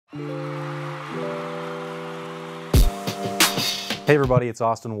Hey everybody, it's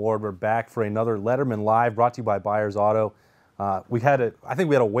Austin Ward. We're back for another Lettermen Live brought to you by Byers Auto. I think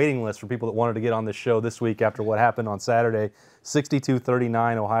we had a waiting list for people that wanted to get on this show this week after what happened on Saturday.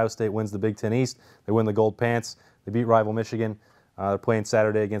 62-39, Ohio State wins the Big Ten East. They win the Gold Pants. They beat rival Michigan. They're playing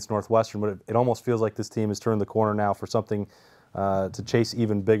Saturday against Northwestern, but it almost feels like this team has turned the corner now for something to chase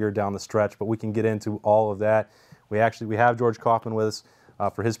even bigger down the stretch, but we can get into all of that. We have George Kauffman with us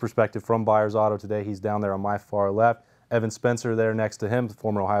for his perspective from Byers Auto today. He's down there on my far left. Evan Spencer there next to him, the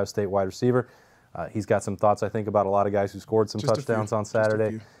former Ohio State wide receiver. He's got some thoughts, I think, about a lot of guys who scored some touchdowns on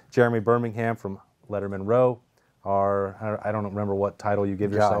Saturday. Jeremy Birmingham from Lettermen Row, I don't remember what title you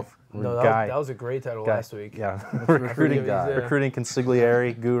give yourself. No, that was a great title last week. Yeah, recruiting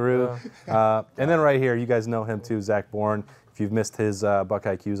consigliere guru. And then right here, you guys know him too, Zach Boren. If you've missed his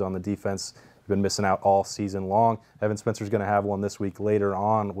Buckeye Qs on the defense, you've been missing out all season long. Evan Spencer's going to have one this week later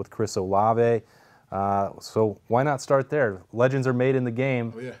on with Chris Olave. So why not start there? Legends are made in the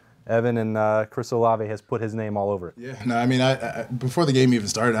game. Oh, yeah. Evan and Chris Olave has put his name all over it. Yeah, no, I mean, I before the game even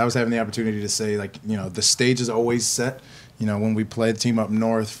started, I was having the opportunity to say, like, you know, the stage is always set. You know, when we play the team up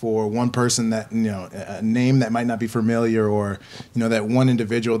north, for one person that, you know, a name that might not be familiar, or, you know, that one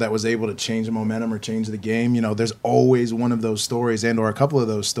individual that was able to change the momentum or change the game, you know, there's always one of those stories or a couple of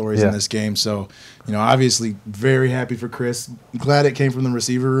those stories in this game. So, you know, obviously very happy for Chris. Glad it came from the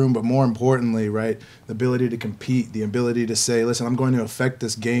receiver room, but more importantly, right, the ability to compete, the ability to say, listen, I'm going to affect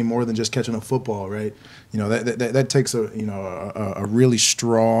this game more than just catching a football, right? You know, that takes a really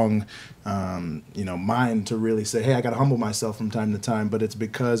strong mind to really say, hey, I got to humble myself from time to time, but it's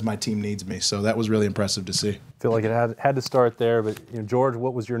because my team needs me. So that was really impressive to see. I feel like it had to start there, but George,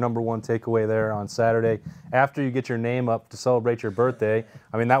 what was your number one takeaway there on Saturday after you get your name up to celebrate your birthday?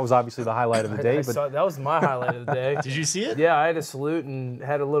 I mean, that was obviously the highlight of the day. That was my highlight of the day. Did you see it? Yeah, I had a salute and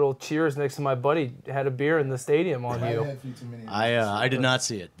had a little cheers next to my buddy. Had a beer in the stadium on you. I did not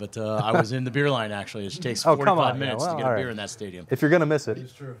see it, but I was in the beer line actually. It takes 45 minutes to get a beer in that stadium. If you're gonna miss it,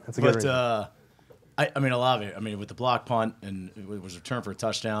 it's true. That's a good reason. I mean, Olave, with the block punt and it was returned for a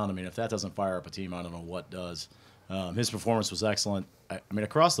touchdown. I mean, if that doesn't fire up a team, I don't know what does. His performance was excellent. I mean,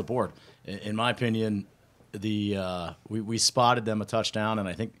 across the board, in my opinion, we spotted them a touchdown,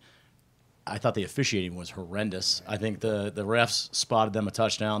 and I thought the officiating was horrendous. I think the refs spotted them a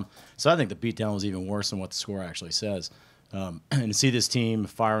touchdown, so I think the beatdown was even worse than what the score actually says. And to see this team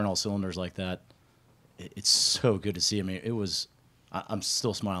firing all cylinders like that, it's so good to see. I mean, I'm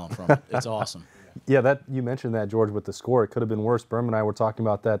still smiling from it. It's awesome. Yeah, you mentioned that, George, with the score. It could have been worse. Berm and I were talking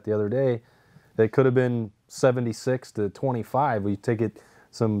about that the other day. It could have been 76-25. We take it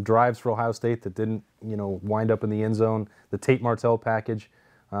some drives for Ohio State that didn't, wind up in the end zone. The Tate Martell package.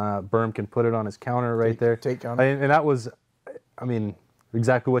 Berm can put it on his counter right there. Tate counter. And that was,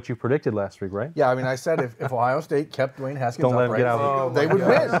 exactly what you predicted last week, right? Yeah, I said if Ohio State kept Dwayne Haskins upright, they would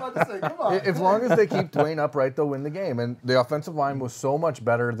win. As long as they keep Dwayne upright, they'll win the game. And the offensive line was so much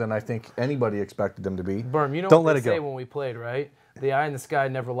better than I think anybody expected them to be. Berm, you know Don't what let they it say go. when we played, right? The eye in the sky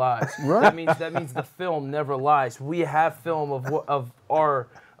never lies. Right. That means the film never lies. We have film of our.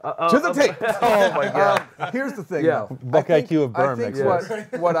 To the tape. Oh my God. Here's the thing, though. Buckeye Q of Berm.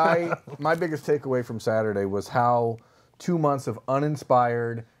 I think my biggest takeaway from Saturday was how 2 months of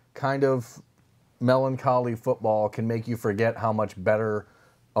uninspired, kind of melancholy football can make you forget how much better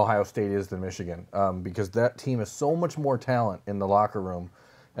Ohio State is than Michigan, because that team has so much more talent in the locker room.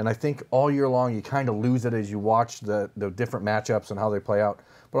 And I think all year long you kind of lose it as you watch the different matchups and how they play out.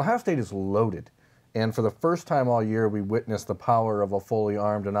 But Ohio State is loaded. And for the first time all year, we witnessed the power of a fully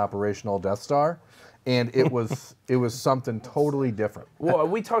armed and operational Death Star. And it was something totally different. Well,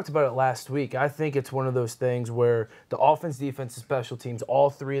 we talked about it last week. I think it's one of those things where the offense, defense, and special teams, all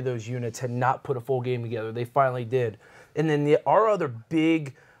three of those units had not put a full game together. They finally did. And then our other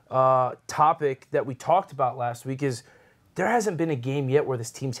big topic that we talked about last week is there hasn't been a game yet where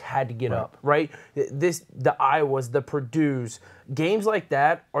this team's had to get up, right? The Iowas, the Purdue's, games like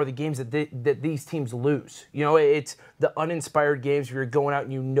that are the games that these teams lose. It's the uninspired games where you're going out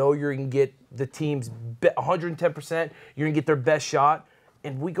and you're going to get the team's 110%, you're going to get their best shot,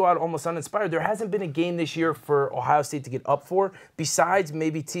 and we go out almost uninspired. There hasn't been a game this year for Ohio State to get up for, besides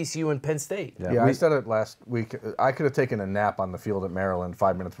maybe TCU and Penn State. Yeah, I said it last week. I could have taken a nap on the field at Maryland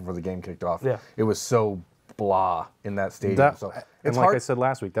 5 minutes before the game kicked off. Yeah. It was so blah in that stadium. I said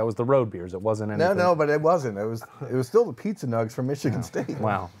last week, that was the road beers. It wasn't anything. No, but it wasn't. It was still the pizza nugs from Michigan State.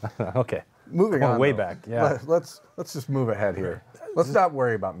 Wow. Okay. Moving on. Way back. Yeah. Let's just move ahead here. Let's not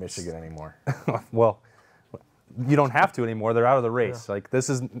worry about Michigan anymore. Well, you don't have to anymore. They're out of the race. Yeah. Like this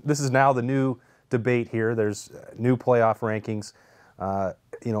is now the new debate here. There's new playoff rankings.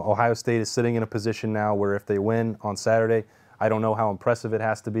 Ohio State is sitting in a position now where if they win on Saturday, I don't know how impressive it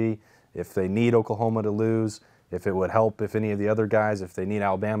has to be. If they need Oklahoma to lose, if it would help if any of the other guys, if they need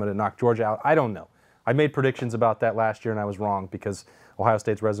Alabama to knock Georgia out, I don't know. I made predictions about that last year and I was wrong because Ohio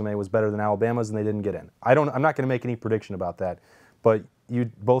State's resume was better than Alabama's and they didn't get in. I'm not going to make any prediction about that, but you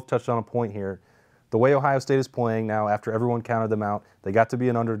both touched on a point here. The way Ohio State is playing now, after everyone counted them out, they got to be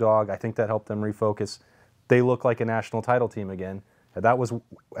an underdog. I think that helped them refocus. They look like a national title team again. And that was,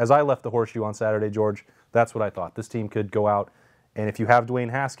 as I left the horseshoe on Saturday, George, that's what I thought. This team could go out, and if you have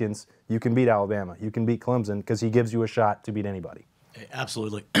Dwayne Haskins, you can beat Alabama. You can beat Clemson because he gives you a shot to beat anybody.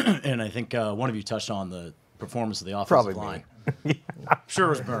 Absolutely. And I think one of you touched on the performance of the offensive line. Sure it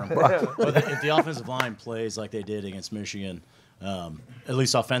was Burn. But if the offensive line plays like they did against Michigan, at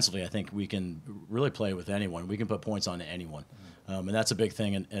least offensively, I think we can really play with anyone. We can put points on anyone. And that's a big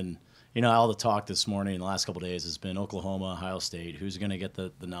thing. And you know, all the talk this morning in the last couple of days has been Oklahoma, Ohio State. Who's going to get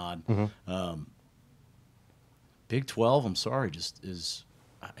the nod? Big 12, I'm sorry, just is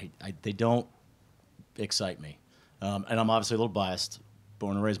they don't excite me. And I'm obviously a little biased,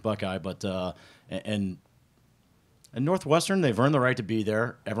 born and raised Buckeye, but and Northwestern, they've earned the right to be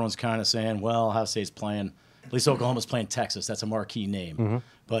there. Everyone's kind of saying, well, Ohio State's playing, at least Oklahoma's playing Texas. That's a marquee name.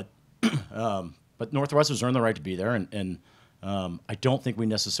 But Northwestern's earned the right to be there, and I don't think we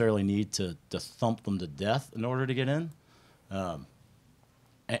necessarily need to thump them to death in order to get in.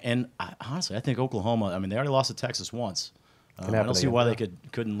 Honestly, I think Oklahoma, I mean, they already lost to Texas once. I don't see why they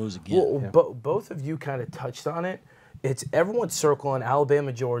couldn't lose again. Well, both of you kind of touched on it. It's everyone's circling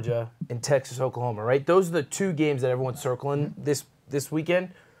Alabama, Georgia, and Texas, Oklahoma, right? Those are the two games that everyone's circling this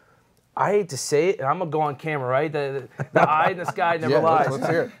weekend. I hate to say it, and I'm going to go on camera, right? The eye in the sky never lies. Let's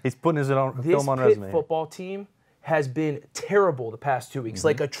hear it. He's putting his own film on This resume. Pitt football team has been terrible the past 2 weeks,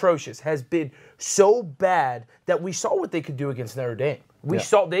 like atrocious, has been so bad that we saw what they could do against Notre Dame. We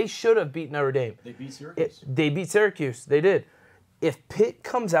saw they should have beat Notre Dame. They beat Syracuse. They beat Syracuse. They did. If Pitt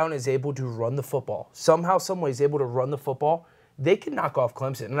comes out and is able to run the football, somehow, some way is able to run the football, they can knock off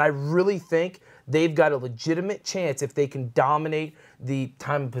Clemson. And I really think they've got a legitimate chance if they can dominate the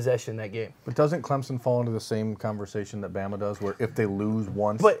time of possession in that game. But doesn't Clemson fall into the same conversation that Bama does, where if they lose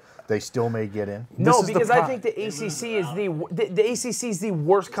once, they still may get in? No, because I think the ACC is the ACC is the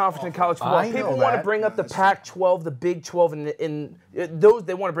worst conference in college football. People want to bring up the Pac-12, the Big 12, and those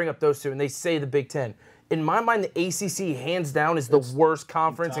they want to bring up those two, and they say the Big 10. In my mind, the ACC hands down is the worst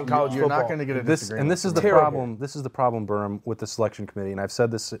conference in college football. You're not going to get a disagreement. And this is the problem. This is the problem, Burm, with the selection committee. And I've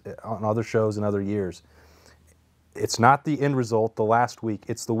said this on other shows in other years. It's not the end result, the last week.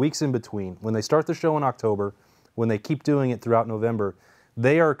 It's the weeks in between. When they start the show in October, when they keep doing it throughout November,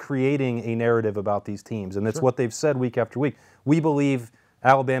 they are creating a narrative about these teams. And that's what they've said week after week. We believe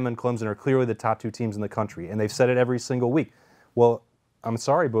Alabama and Clemson are clearly the top two teams in the country. And they've said it every single week. Well, I'm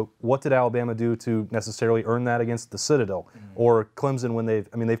sorry, but what did Alabama do to necessarily earn that against the Citadel or Clemson when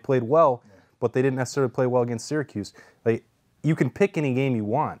they've played well, but they didn't necessarily play well against Syracuse. You can pick any game you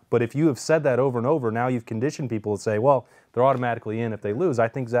want, but if you have said that over and over, now you've conditioned people to say, well, they're automatically in if they lose. I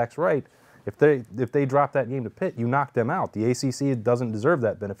think Zach's right. If they drop that game to Pitt, you knock them out. The ACC doesn't deserve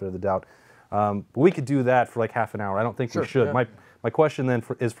that benefit of the doubt. But we could do that for like half an hour. I don't think we should. Yeah. My question then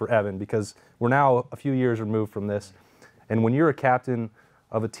is for Evan, because we're now a few years removed from this. And when you're a captain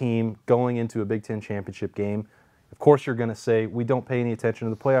of a team going into a Big Ten championship game, of course you're going to say, we don't pay any attention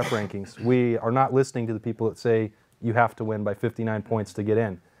to the playoff rankings. We are not listening to the people that say you have to win by 59 points to get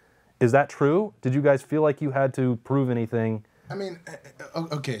in. Is that true? Did you guys feel like you had to prove anything? I mean,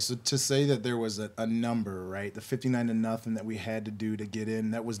 okay, so to say that there was a number, right, the 59-0 that we had to do to get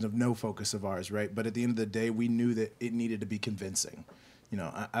in, that was no focus of ours, right? But at the end of the day, we knew that it needed to be convincing. You know,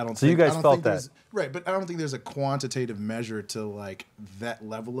 I don't. So think, you guys I don't felt think that, right? But I don't think there's a quantitative measure to like that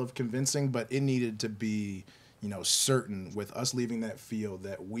level of convincing. But it needed to be, you know, certain with us leaving that field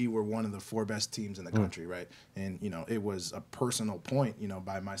that we were one of the 4 best teams in the country, right? And you know, it was a personal point, you know,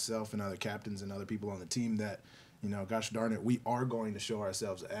 by myself and other captains and other people on the team that, you know, gosh darn it, we are going to show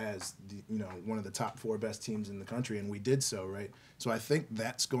ourselves as the, you know, one of the top 4 best teams in the country, and we did so, right? So I think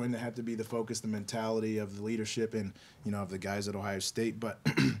that's going to have to be the focus, the mentality of the leadership and, you know, of the guys at Ohio State. But,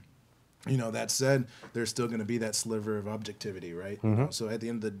 you know, that said, there's still going to be that sliver of objectivity, right? You know, so at the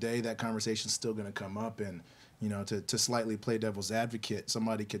end of the day, that conversation's still going to come up, and, you know, to slightly play devil's advocate,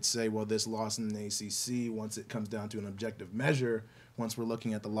 somebody could say, well, this loss in the ACC, once it comes down to an objective measure, once we're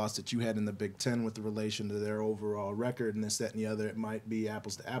looking at the loss that you had in the Big Ten with the relation to their overall record and this, that, and the other, it might be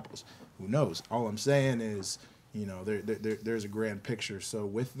apples to apples. Who knows? All I'm saying is, you know, there's a grand picture. So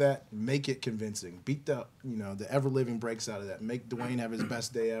with that, make it convincing. Beat the, you know, the ever-living breaks out of that. Make Dwayne have his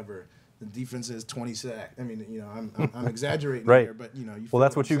best day ever. the defense is 20 sacks. I mean, I'm exaggerating Right. here, but you Well, feel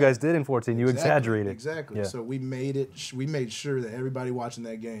that's what what I'm you guys saying. did in 14. You Exactly, exaggerated. Exactly. Yeah. So we made sure that everybody watching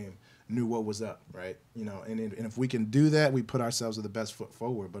that game knew what was up, right? And if we can do that, we put ourselves with the best foot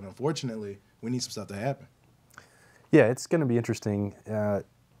forward. But unfortunately, we need some stuff to happen. Yeah, it's going to be interesting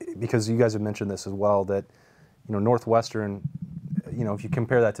because you guys have mentioned this as well, that Northwestern, if you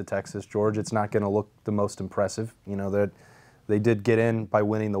compare that to Texas, George, it's not going to look the most impressive. That they did get in by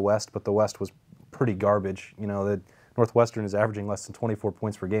winning the West, but the West was pretty garbage. That Northwestern is averaging less than 24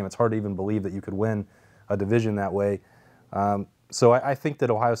 points per game. It's hard to even believe that you could win a division that way. So I think that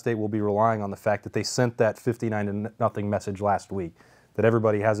Ohio State will be relying on the fact that they sent that 59-0 message last week, that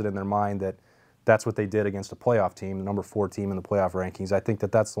everybody has it in their mind that that's what they did against a playoff team, the number 4 team in the playoff rankings. I think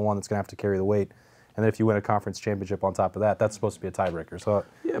that that's the one that's going to have to carry the weight. And then if you win a conference championship on top of that, that's supposed to be a tiebreaker. So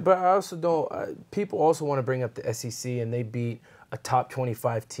yeah, but I also don't. People also want to bring up the SEC, and they beat a top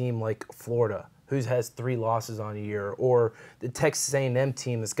 25 team like Florida, who has 3 losses on the year, or the Texas A&M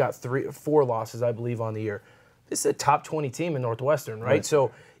team that's got 4 losses, I believe, on the year. This is a top 20 team in Northwestern, right?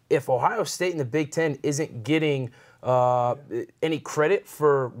 So if Ohio State in the Big Ten isn't getting any credit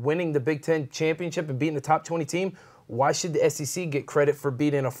for winning the Big Ten championship and beating the top 20 team, why should the SEC get credit for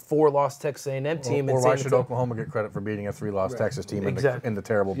beating a 4-loss Texas A&M team? Or why should Oklahoma get credit for beating a 3-loss Texas team in the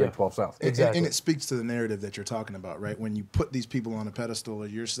terrible Big 12 South? Exactly. And it speaks to the narrative that you're talking about, right? When you put these people on a pedestal,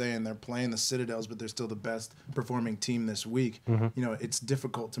 you're saying they're playing the Citadels, but they're still the best performing team this week. It's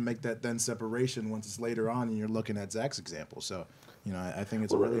difficult to make that then separation once it's later on and you're looking at Zach's example. So, I think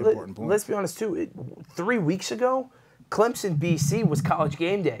it's a really important point. Let's be honest, too. 3 weeks ago, Clemson, BC was College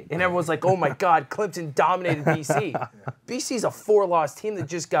Game Day, and everyone's like, oh, my God, Clemson dominated BC. BC's a 4-loss team that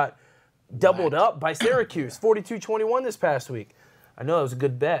just got doubled up by Syracuse, 42-21 this past week. I know that was a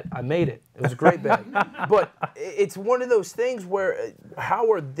good bet. I made it. It was a great bet. But it's one of those things where how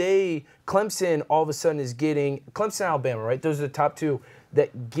are they – Clemson all of a sudden is getting – Clemson, Alabama, right? Those are the top 2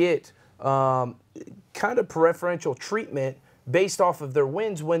 that get kind of preferential treatment based off of their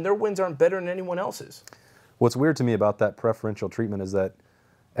wins when their wins aren't better than anyone else's. what's weird to me about that preferential treatment is that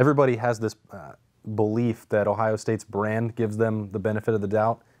everybody has this belief that Ohio State's brand gives them the benefit of the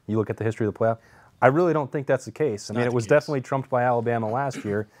doubt. You look at the history of the playoff. I really don't think that's the case. I mean, it was definitely trumped by Alabama last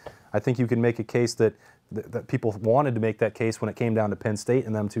year. I think you can make a case that people wanted to make that case when it came down to Penn State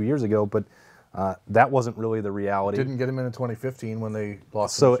and them 2 years ago, but that wasn't really the reality. Didn't get them in 2015 when they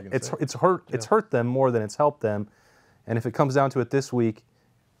lost to So Michigan State. it's hurt them more than it's helped them. And if it comes down to it this week,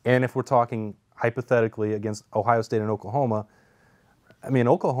 and if we're talking hypothetically against Ohio State and Oklahoma, I mean,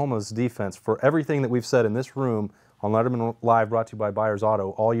 Oklahoma's defense, for everything that we've said in this room on Lettermen Live, brought to you by Byers Auto,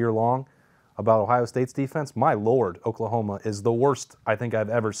 all year long about Ohio State's defense, my Lord, Oklahoma is the worst I think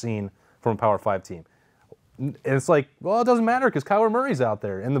I've ever seen from a Power 5 team. And it's like, well, it doesn't matter because Kyler Murray's out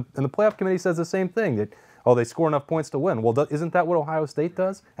there. And the playoff committee says the same thing, that, oh, they score enough points to win. Well, isn't that what Ohio State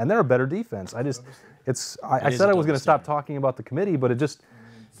does? And they're a better defense. I said I was going to stop talking about the committee, but it just...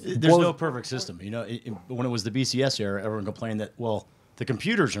 There's no perfect system. You know, when it was the BCS era, everyone complained that, well, the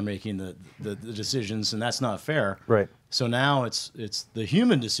computers are making the decisions, and that's not fair. Right. So now it's the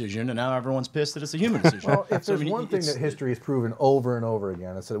human decision, and now everyone's pissed that it's a human decision. Well, if So, there's one thing that history has proven over and over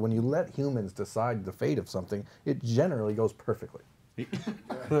again, it's that when you let humans decide the fate of something, it generally goes perfectly.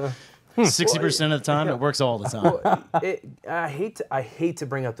 60% of the time, it works all the time. I hate to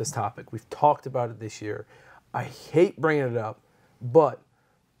bring up this topic. We've talked about it this year. I hate bringing it up, but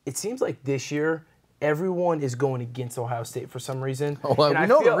it seems like this year everyone is going against Ohio State for some reason. Oh, well, we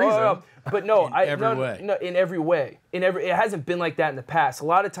know the reason. But no, In every way. No, in every way. It hasn't been like that in the past. A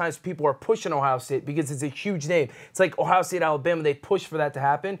lot of times people are pushing Ohio State because it's a huge name. It's like Ohio State, Alabama. They push for that to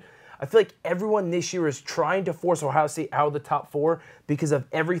happen. I feel like everyone this year is trying to force Ohio State out of the top 4 because of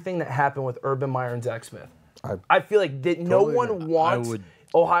everything that happened with Urban Meyer and Zach Smith. I feel like no one wants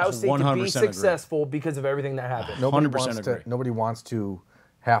Ohio State to be successful because of everything that happened. Nobody wants to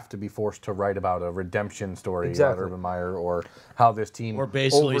have to be forced to write about a redemption story about Urban Meyer or how this team Or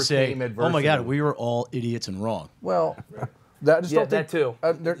basically say, adversity. oh my God, we were all idiots and wrong. Well, I just don't think, that too.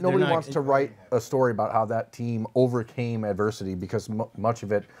 Nobody wants to write a story about how that team overcame adversity because much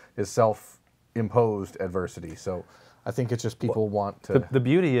of it is self-imposed adversity. So I think it's just people want to... The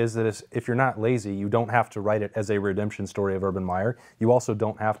beauty is that if you're not lazy, you don't have to write it as a redemption story of Urban Meyer. You also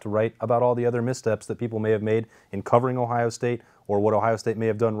don't have to write about all the other missteps that people may have made in covering Ohio State or what Ohio State may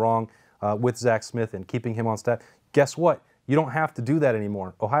have done wrong with Zach Smith and keeping him on staff. Guess what? You don't have to do that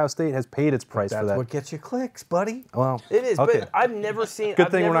anymore. Ohio State has paid its price for that. That's what gets you clicks, buddy. Well, it is, okay. but I've never seen...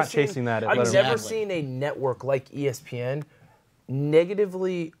 Good thing we're not chasing that. I've never seen a network like ESPN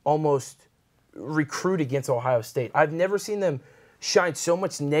negatively almost recruit against Ohio State. I've never seen them shine so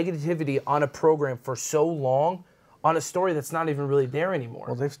much negativity on a program for so long on a story that's not even really there anymore.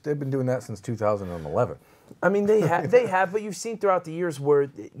 Well, they've been doing that since 2011. I mean, they have, but you've seen throughout the years where,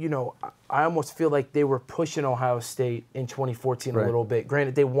 I almost feel like they were pushing Ohio State in 2014 a little bit.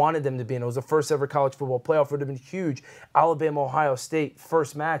 Granted, they wanted them to be in. It was the first ever college football playoff. It would have been huge. Alabama, Ohio State,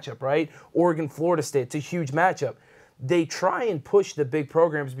 first matchup, right? Oregon, Florida State, it's a huge matchup. They try and push the big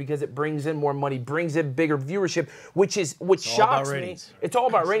programs because it brings in more money, brings in bigger viewership, which shocks me. It's all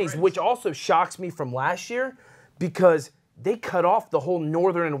about ratings, which also shocks me from last year because they cut off the whole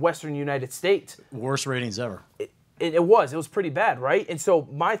northern and western United States. Worst ratings ever. It was pretty bad, right? And so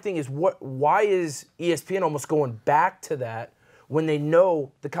my thing is, why is ESPN almost going back to that when they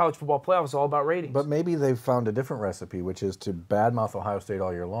know the college football playoff is all about ratings? But maybe they've found a different recipe, which is to badmouth Ohio State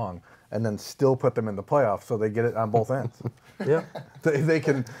all year long and then still put them in the playoffs so they get it on both ends. Yeah. They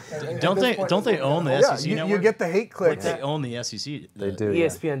can. Don't they own the SEC network? You get the hate clicks. Like they own the SEC. They do.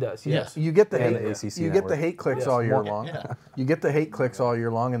 ESPN does. Yes. You get the And hate. the ACC You get network. the hate clicks all year long. Yeah. You get the hate clicks all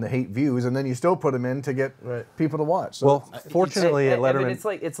year long and the hate views, and then you still put them in to get people to watch. So Well, fortunately at I mean,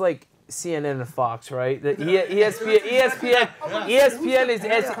 Letterman, it's like CNN and Fox, right? The ESPN is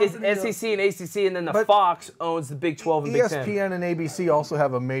SEC and ACC, and then the Fox owns the Big 12 and Big 10. ESPN and ABC also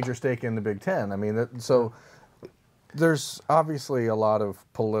have a major stake in the Big Ten. I mean, so there's obviously a lot of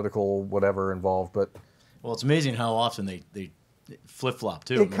political whatever involved, but Well, it's amazing how often they flip-flop,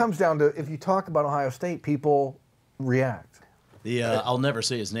 too. it comes down to if you talk about Ohio State, people react. I'll never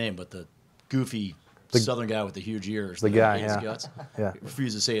say his name, but the goofy Southern guy with the huge ears. The that guy, hates yeah. guts, Yeah.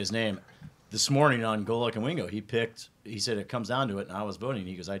 refused to say his name. This morning on Go Luck and Wingo, he said it comes down to it, and I was voting.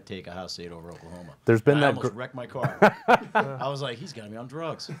 He goes, I'd take Ohio State over Oklahoma. There's been I that almost gr- wrecked my car. I was like, he's got to be on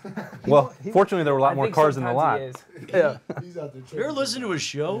drugs. well, fortunately there were a lot I more think cars in the sometimes lot. he is. Yeah. He's out there. You ever listen to his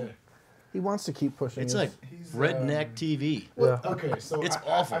show? He wants to keep pushing. It's his- like redneck TV. Yeah. Okay, so It's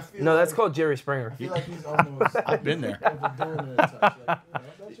awful. I feel No, that's like, called Jerry Springer. I feel like he's almost. I've been there. overdoing it. It's like,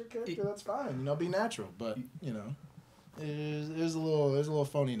 that's your character. That's fine. Be natural. But there's a little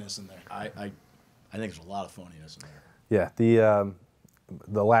phoniness in there. I think there's a lot of phoniness in there. Yeah,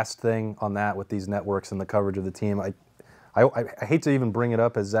 the last thing on that with these networks and the coverage of the team, I hate to even bring it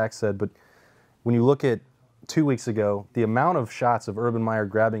up as Zach said, but when you look at 2 weeks ago, the amount of shots of Urban Meyer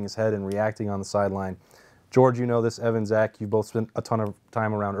grabbing his head and reacting on the sideline. George, you know this. Evan, Zach, you've both spent a ton of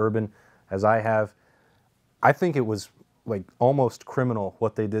time around Urban, as I have. I think it was like almost criminal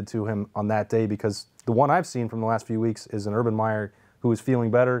what they did to him on that day, because the one I've seen from the last few weeks is an Urban Meyer who is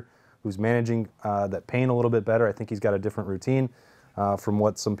feeling better, who's managing that pain a little bit better. I think he's got a different routine from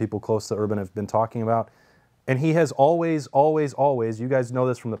what some people close to Urban have been talking about. And he has always, you guys know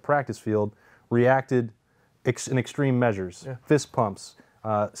this from the practice field, reacted in extreme measures. Yeah. Fist pumps,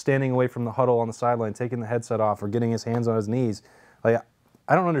 standing away from the huddle on the sideline, taking the headset off, or getting his hands on his knees. Like,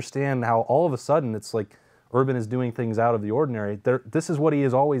 I don't understand how all of a sudden it's like Urban is doing things out of the ordinary. This is what he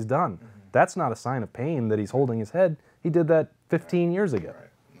has always done. Mm-hmm. That's not a sign of pain that he's holding his head. He did that 15 years ago. Right.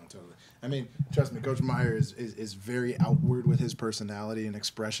 No, totally. I mean, trust me, Coach Meyer is very outward with his personality and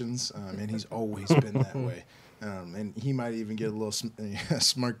expressions, and he's always been that way. And he might even get a little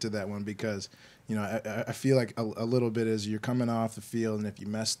smirk to that one because, I feel like a little bit as you're coming off the field, and if you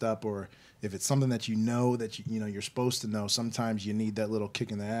messed up or if it's something that you're supposed to know, sometimes you need that little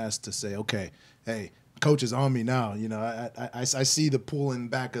kick in the ass to say, okay, hey, coach is on me now. I see the pulling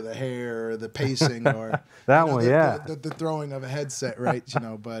back of the hair or the pacing or the throwing of a headset, right?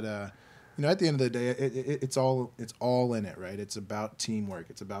 But at the end of the day, it's all in it, right? It's about teamwork.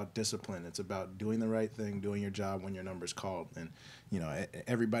 It's about discipline. It's about doing the right thing, doing your job when your number's called. And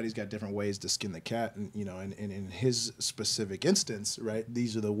everybody's got different ways to skin the cat. And and in his specific instance, right,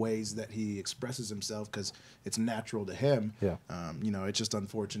 these are the ways that he expresses himself because it's natural to him. Yeah. It's just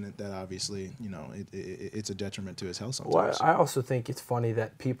unfortunate that obviously it's a detriment to his health sometimes. Well, I also think it's funny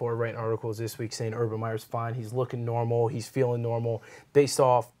that people are writing articles this week saying Urban Meyer's fine, he's looking normal, he's feeling normal, based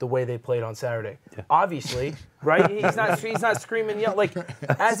off the way they played on Saturday. Yeah. Obviously, right? He's not screaming, yell like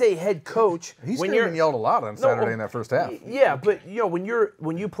as a head coach. He screamed and yelled a lot on Saturday in that first half. Yeah, but when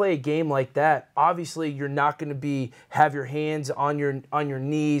you play a game like that, obviously you're not going to have your hands on your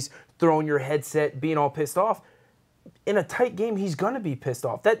knees, throwing your headset, being all pissed off. In a tight game, he's going to be pissed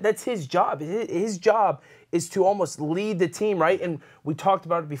off. That's his job. His job is to almost lead the team, right? And we talked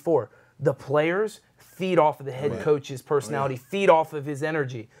about it before. The players feed off of the head coach's personality, feed off of his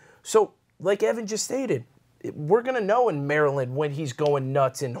energy. So, like Evan just stated, we're going to know in Maryland when he's going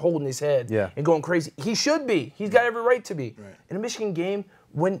nuts and holding his head and going crazy. He should be. He's got every right to be. Right. In a Michigan game,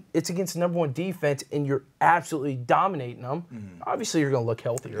 when it's against the #1 defense and you're absolutely dominating them, obviously you're going to look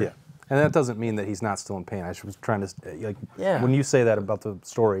healthier. Yeah. And that doesn't mean that he's not still in pain. I was trying to, Yeah. when you say that about the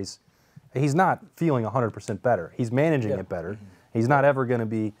stories, he's not feeling 100% better. He's managing it better. He's not ever going to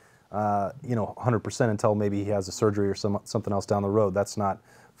be, 100% until maybe he has a surgery or something else down the road. That's not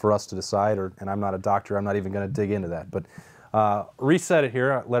for us to decide, and I'm not a doctor. I'm not even going to dig into that. But reset it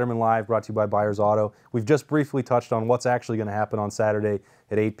here, Lettermen Live, brought to you by Byers Auto. We've just briefly touched on what's actually going to happen on Saturday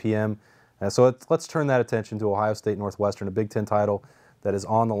at 8 p.m. So let's turn that attention to Ohio State Northwestern, a Big Ten title that is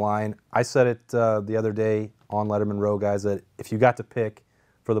on the line. I said it the other day on Lettermen Row, guys, that if you got to pick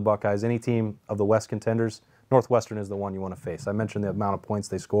for the Buckeyes, any team of the West contenders, Northwestern is the one you want to face. I mentioned the amount of points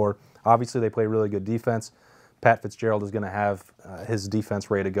they score. Obviously, they play really good defense. Pat Fitzgerald is going to have his defense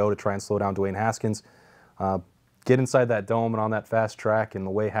ready to go to try and slow down Dwayne Haskins. Get inside that dome and on that fast track, and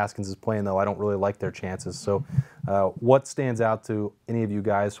the way Haskins is playing, though, I don't really like their chances. So what stands out to any of you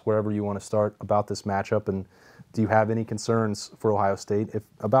guys, wherever you want to start, about this matchup, and do you have any concerns for Ohio State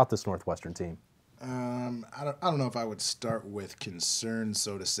about this Northwestern team? I don't know if I would start with concerns,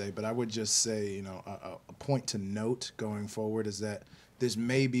 so to say, but I would just say, a point to note going forward is that this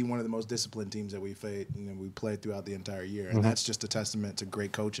may be one of the most disciplined teams that we played throughout the entire year, and that's just a testament to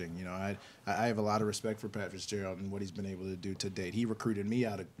great coaching. I have a lot of respect for Pat Fitzgerald and what he's been able to do to date. He recruited me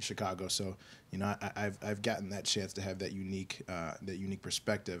out of Chicago, so I've gotten that chance to have that unique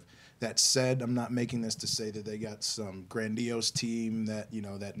perspective. That said, I'm not making this to say that they got some grandiose team that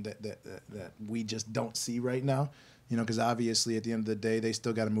that we just don't see right now. Because obviously at the end of the day, they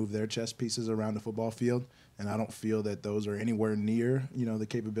still got to move their chess pieces around the football field, and I don't feel that those are anywhere near the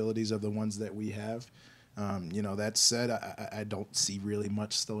capabilities of the ones that we have. That said, I don't see really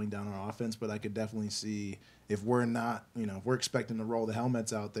much slowing down our offense, but I could definitely see if we're not, if we're expecting to roll the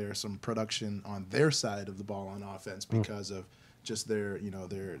helmets out there, some production on their side of the ball on offense because of just their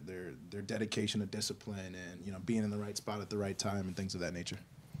dedication to discipline and being in the right spot at the right time and things of that nature.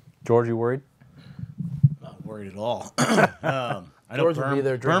 George, you worried? Not worried at all. I know George will be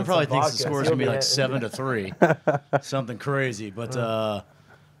there Berm drinking probably some thinks the vodka. score is going to be He'll like be 7-3, something crazy. But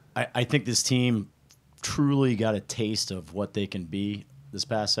I think this team truly got a taste of what they can be this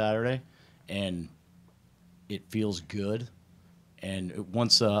past Saturday, and it feels good. And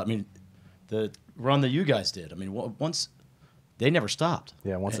once, the run that you guys did, once they never stopped.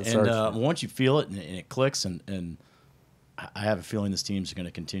 Yeah, once it starts. And once you feel it and it clicks, and I have a feeling this team's going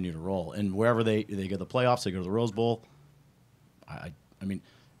to continue to roll. And wherever they go to the playoffs, they go to the Rose Bowl.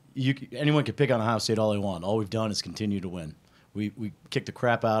 Anyone can pick on Ohio State all they want. All we've done is continue to win. We kicked the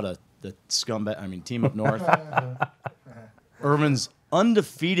crap out of the team up north. Urban's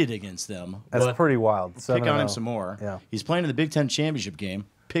undefeated against them. That's pretty wild. Pick on him some more. Yeah. He's playing in the Big Ten championship game.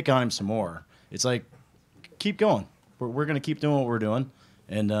 Pick on him some more. It's like, keep going. We're going to keep doing what we're doing,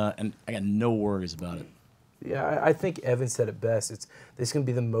 and I got no worries about it. Yeah, I think Evan said it best. This is going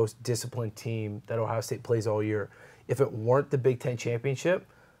to be the most disciplined team that Ohio State plays all year. If it weren't the Big Ten championship,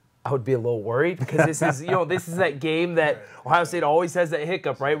 I would be a little worried because this is that game that Ohio State always has that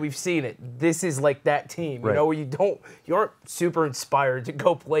hiccup, right? We've seen it. This is like that team, right. where you aren't super inspired to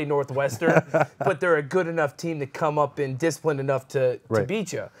go play Northwestern, but they're a good enough team to come up and disciplined enough to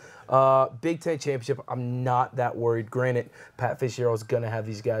beat you. Big Ten championship, I'm not that worried. Granted, Pat Fitzgerald's going to have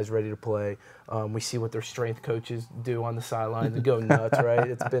these guys ready to play. We see what their strength coaches do on the sidelines and go nuts, right?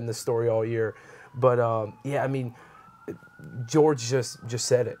 It's been the story all year. But, George just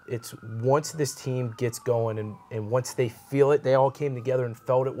said it. It's once this team gets going and once they feel it, they all came together and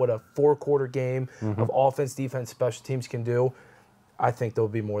felt it, what a four-quarter game of offense, defense, special teams can do, I think they'll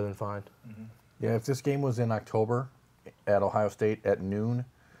be more than fine. Yeah, if this game was in October at Ohio State at noon,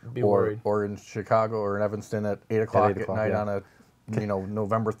 Worried. or in Chicago or in Evanston at 8 o'clock at night on a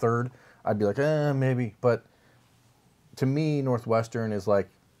November 3rd, I'd be like, maybe. But to me, Northwestern is like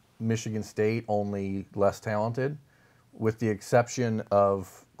Michigan State, only less talented, with the exception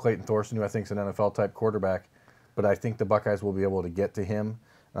of Clayton Thorson, who I think is an NFL-type quarterback. But I think the Buckeyes will be able to get to him.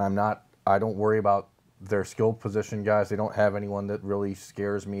 And I don't worry about their skill position guys. They don't have anyone that really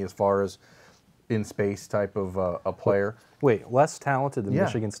scares me as far as in space type of a player. Wait, less talented than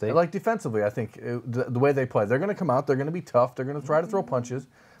Michigan State? Like defensively, I think the way they play, they're going to come out, they're going to be tough, they're going to try to throw punches,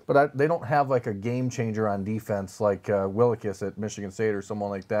 but they don't have like a game changer on defense like Willikis at Michigan State or someone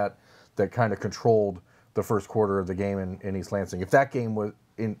like that kind of controlled the first quarter of the game in East Lansing. If that game was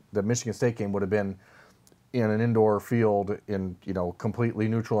in the Michigan State game would have been in an indoor field in completely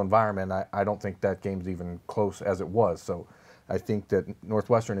neutral environment, I don't think that game's even close as it was. So I think that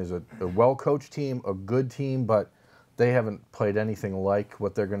Northwestern is a well-coached team, a good team, but they haven't played anything like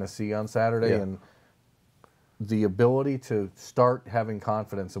what they're going to see on Saturday. Yeah. And the ability to start having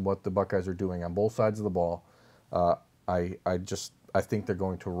confidence in what the Buckeyes are doing on both sides of the ball, I I think they're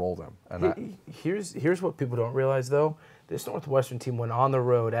going to roll them. And Here's what people don't realize, though. This Northwestern team went on the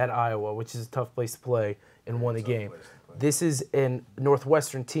road at Iowa, which is a tough place to play, and won the game. This is a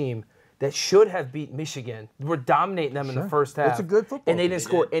Northwestern team that should have beat Michigan. We're dominating them in the first half. It's a good football and they didn't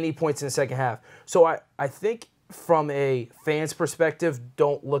score any points in the second half. So I think from a fan's perspective,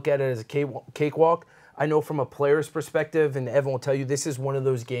 don't look at it as a cakewalk. I know from a player's perspective, and Evan will tell you, this is one of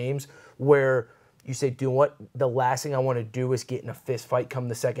those games where you say, do what? The last thing I want to do is get in a fist fight come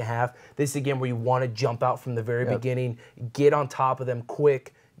the second half. This is a game where you want to jump out from the very beginning, get on top of them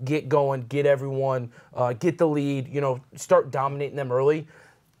quick, get going, get everyone, get the lead, start dominating them early.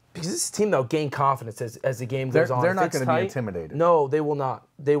 Because this team, they'll gain confidence as the game goes on. They're not going to be intimidated. No, they will not.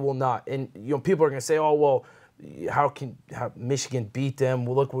 They will not. And people are going to say, oh, well, how Michigan beat them?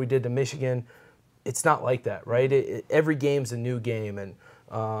 Well, look what we did to Michigan. It's not like that, right? Every game's a new game, and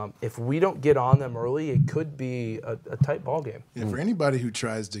if we don't get on them early, it could be a tight ball game. Yeah, for anybody who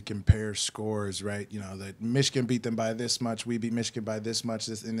tries to compare scores, right? That Michigan beat them by this much, we beat Michigan by this much,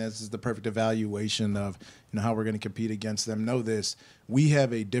 and this is the perfect evaluation of how we're going to compete against them. Know this: we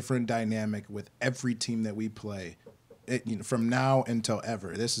have a different dynamic with every team that we play. From now until ever.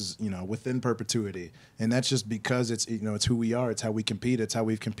 This is, within perpetuity. And that's just because it's who we are. It's how we compete. It's how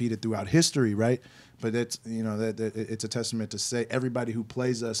we've competed throughout history, right? But it's, it's a testament to say everybody who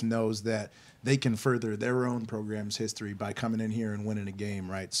plays us knows that they can further their own program's history by coming in here and winning a game,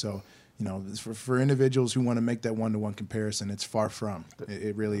 right? So, for individuals who want to make that one-to-one comparison, it's far from.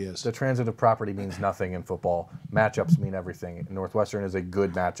 It really is. The transitive property means nothing in football. Matchups mean everything. Northwestern is a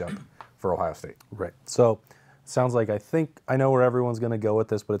good matchup for Ohio State. Right. So, sounds like I know where everyone's going to go with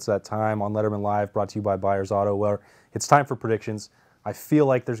this, but it's that time on Lettermen Live, brought to you by Byers Auto, where it's time for predictions. I feel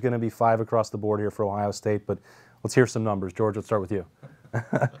like there's going to be 5 across the board here for Ohio State, but let's hear some numbers. George, let's start with you.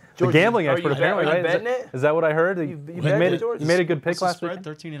 The gambling expert, apparently, right? Betting it? Is that what I heard? You made a good pick last week.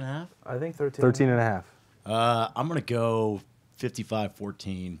 13.5. I think 13. 13.5. I'm going to go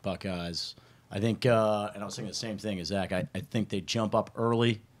 55-14 Buckeyes. I think, and I was thinking the same thing as Zach. I think they jump up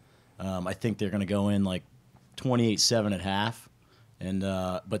early. I think they're going to go in like 28-7 at half, and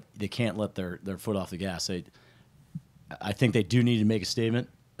but they can't let their foot off the gas. I think they do need to make a statement,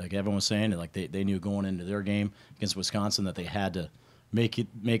 like everyone was saying. Like they knew going into their game against Wisconsin that they had to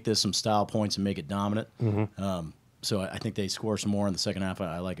make this some style points and make it dominant. Mm-hmm. So I think they score some more in the second half.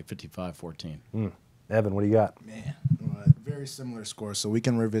 I like it 55-14. Evan, what do you got? Man, very similar score, so we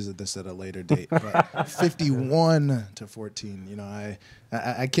can revisit this at a later date. But 51-14.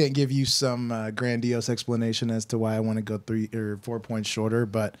 I can't give you some grandiose explanation as to why I want to go 3 or 4 points shorter,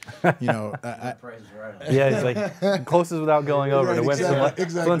 but Yeah, he's like closest without going over to win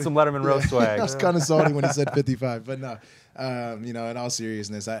some Lettermen Row swag. I was kind of salty when he said 55, but no. In all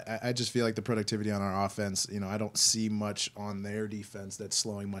seriousness, I just feel like the productivity on our offense, I don't see much on their defense that's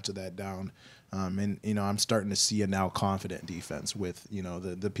slowing much of that down. I'm starting to see a now confident defense with,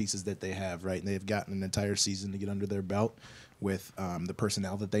 the pieces that they have, right? And they've gotten an entire season to get under their belt with the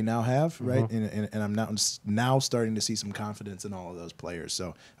personnel that they now have, right? Mm-hmm. And I'm now starting to see some confidence in all of those players.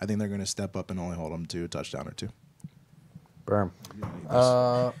 So I think they're going to step up and only hold them to a touchdown or 2. Berm.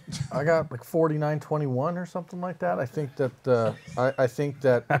 I got like 49-21 or something like that. I think that I think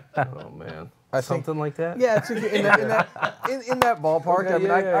that Oh man. Something like that? Yeah, it's in that ballpark.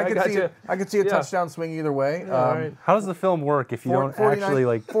 Okay, I could see a touchdown swing either way. Right. How does the film work if you don't actually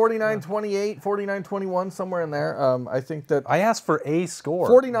like 49-28, 49-21, somewhere in there? I think that I asked for a score.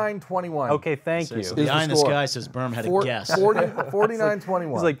 49-21. Okay, thank you. So the eye in the sky says Berm had a guess.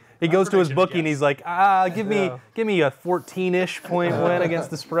 49-21. He's like, he goes to his bookie and he's like, give me a 14-ish point win against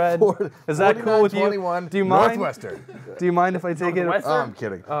the spread. Is that cool with you? Do you mind? Northwestern. Do you mind if I take it? Oh, I'm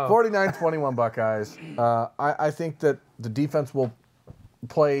kidding. 49-21 Buckeyes. I think that the defense will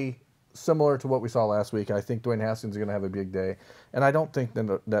play similar to what we saw last week. I think Dwayne Haskins is going to have a big day. And I don't think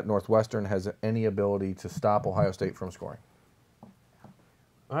that Northwestern has any ability to stop Ohio State from scoring.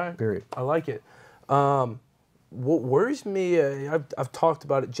 All right. Period. I like it. What worries me, I've talked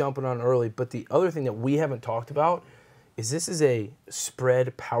about it jumping on early, but the other thing that we haven't talked about is this is a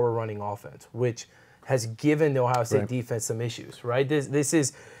spread power running offense, which has given the Ohio State defense some issues, right? This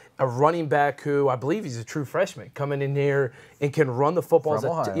is a running back who I believe he's a true freshman coming in here and can run the football. From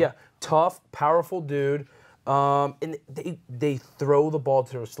Ohio. Tough, powerful dude. And they throw the ball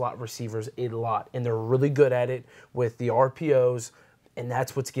to their slot receivers a lot, and they're really good at it with the RPOs. And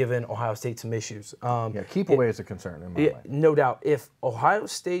that's what's given Ohio State some issues. Keep away is a concern in my mind. No doubt. If Ohio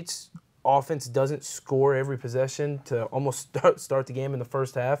State's offense doesn't score every possession to almost start the game in the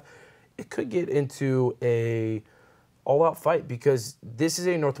first half, it could get into a all-out fight, because this is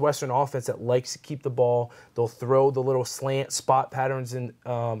a Northwestern offense that likes to keep the ball. They'll throw the little slant spot patterns in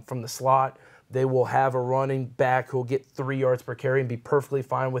from the slot. They will have a running back who'll get 3 yards per carry and be perfectly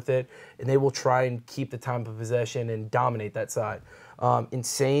fine with it, and they will try and keep the time of possession and dominate that side. In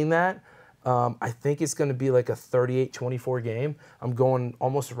saying that, I think it's going to be like a 38-24 game. I'm going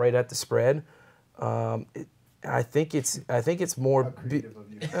almost right at the spread. I think it's more.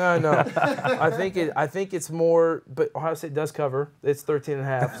 No, I think it's more. But Ohio State does cover. It's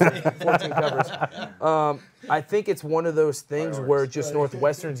 13.5. So 14 covers. I think it's one of those things where just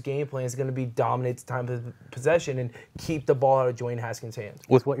Northwestern's game plan is going to be dominate the time of possession and keep the ball out of Dwayne Haskins' hands.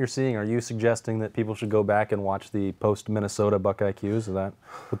 With what you're seeing, are you suggesting that people should go back and watch the post-Minnesota Buckeye Qs of that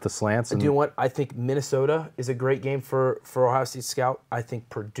with the slants? Do you know what? I think Minnesota is a great game for Ohio State Scout. I think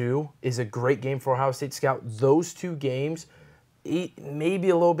Purdue is a great game for Ohio State Scout. Those two games, maybe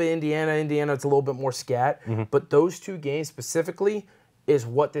a little bit Indiana. It's a little bit more scat. But those two games specifically is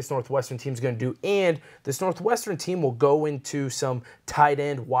what this Northwestern team is going to do. And this Northwestern team will go into some tight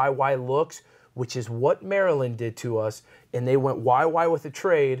end YY looks, which is what Maryland did to us. And they went YY with a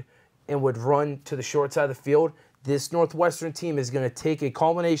trade and would run to the short side of the field. This Northwestern team is going to take a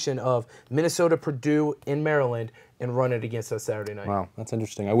culmination of Minnesota, Purdue, and Maryland and run it against us Saturday night. Wow, that's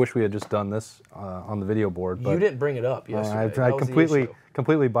interesting. I wish we had just done this on the video board. But you didn't bring it up yesterday. I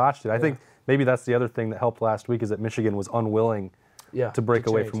completely botched it. I think maybe that's the other thing that helped last week is that Michigan was unwilling to break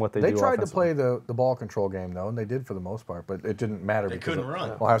away from what they do. They tried to play the ball control game, though, and they did for the most part, but it didn't matter they because couldn't run.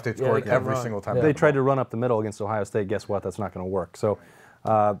 Ohio State scored every single time. They tried to run up the middle against Ohio State. Guess what? That's not going to work. So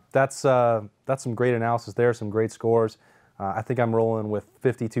that's some great analysis there, some great scores. I think I'm rolling with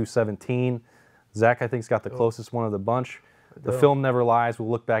 52-17. Zach, I think, has got the closest one of the bunch. The film never lies. We'll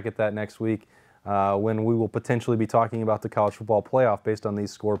look back at that next week when we will potentially be talking about the college football playoff based on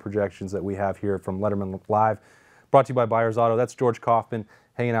these score projections that we have here from Lettermen Live. Brought to you by Byers Auto. That's George Kauffman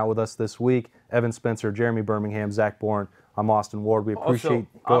hanging out with us this week. Evan Spencer, Jeremy Birmingham, Zach Boren. I'm Austin Ward. We appreciate.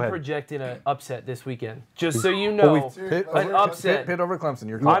 I'm projecting an upset this weekend. Just so you know, an upset. Pitt over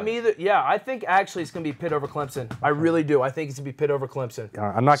Clemson. I think actually it's going to be Pitt over Clemson. I really do. I think it's going to be Pitt over Clemson.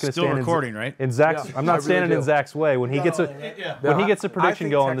 I'm not going to stand recording, right? In Zach's. I'm not standing in Zach's way when he gets a prediction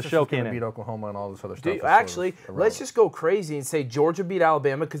going. The show can't beat Oklahoma and all this other stuff. Actually, let's just go crazy and say Georgia beat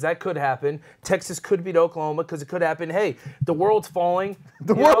Alabama because that could happen. Texas could beat Oklahoma because it could happen. Hey, the world's falling.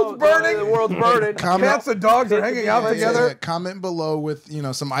 The world's burning. The world's burning. Cats and dogs are hanging out together. Comment below with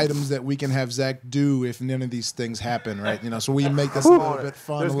some items that we can have Zach do if none of these things happen, right? So we make this a little bit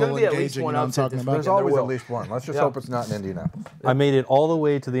fun, a little engaging. You know what I'm talking about? There's always at least one. Let's just hope it's not in Indianapolis. I made it all the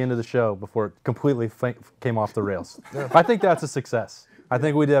way to the end of the show before it completely came off the rails. I think that's a success. I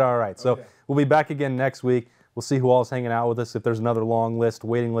think we did all right. So we'll be back again next week. We'll see who all is hanging out with us. If there's another long list,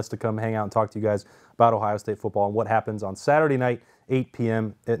 waiting list to come hang out and talk to you guys about Ohio State football and what happens on Saturday night, 8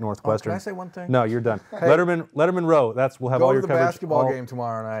 p.m. at Northwestern. Can I say one thing? No, you're done. Hey, Lettermen Row. We'll have all your coverage. Go to the basketball game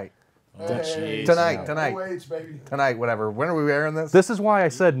tomorrow night. Tonight, whatever. When are we airing this? This is why I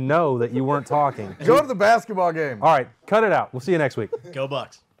said no that you weren't talking. Go to the basketball game. All right, cut it out. We'll see you next week. Go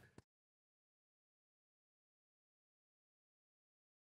Bucks.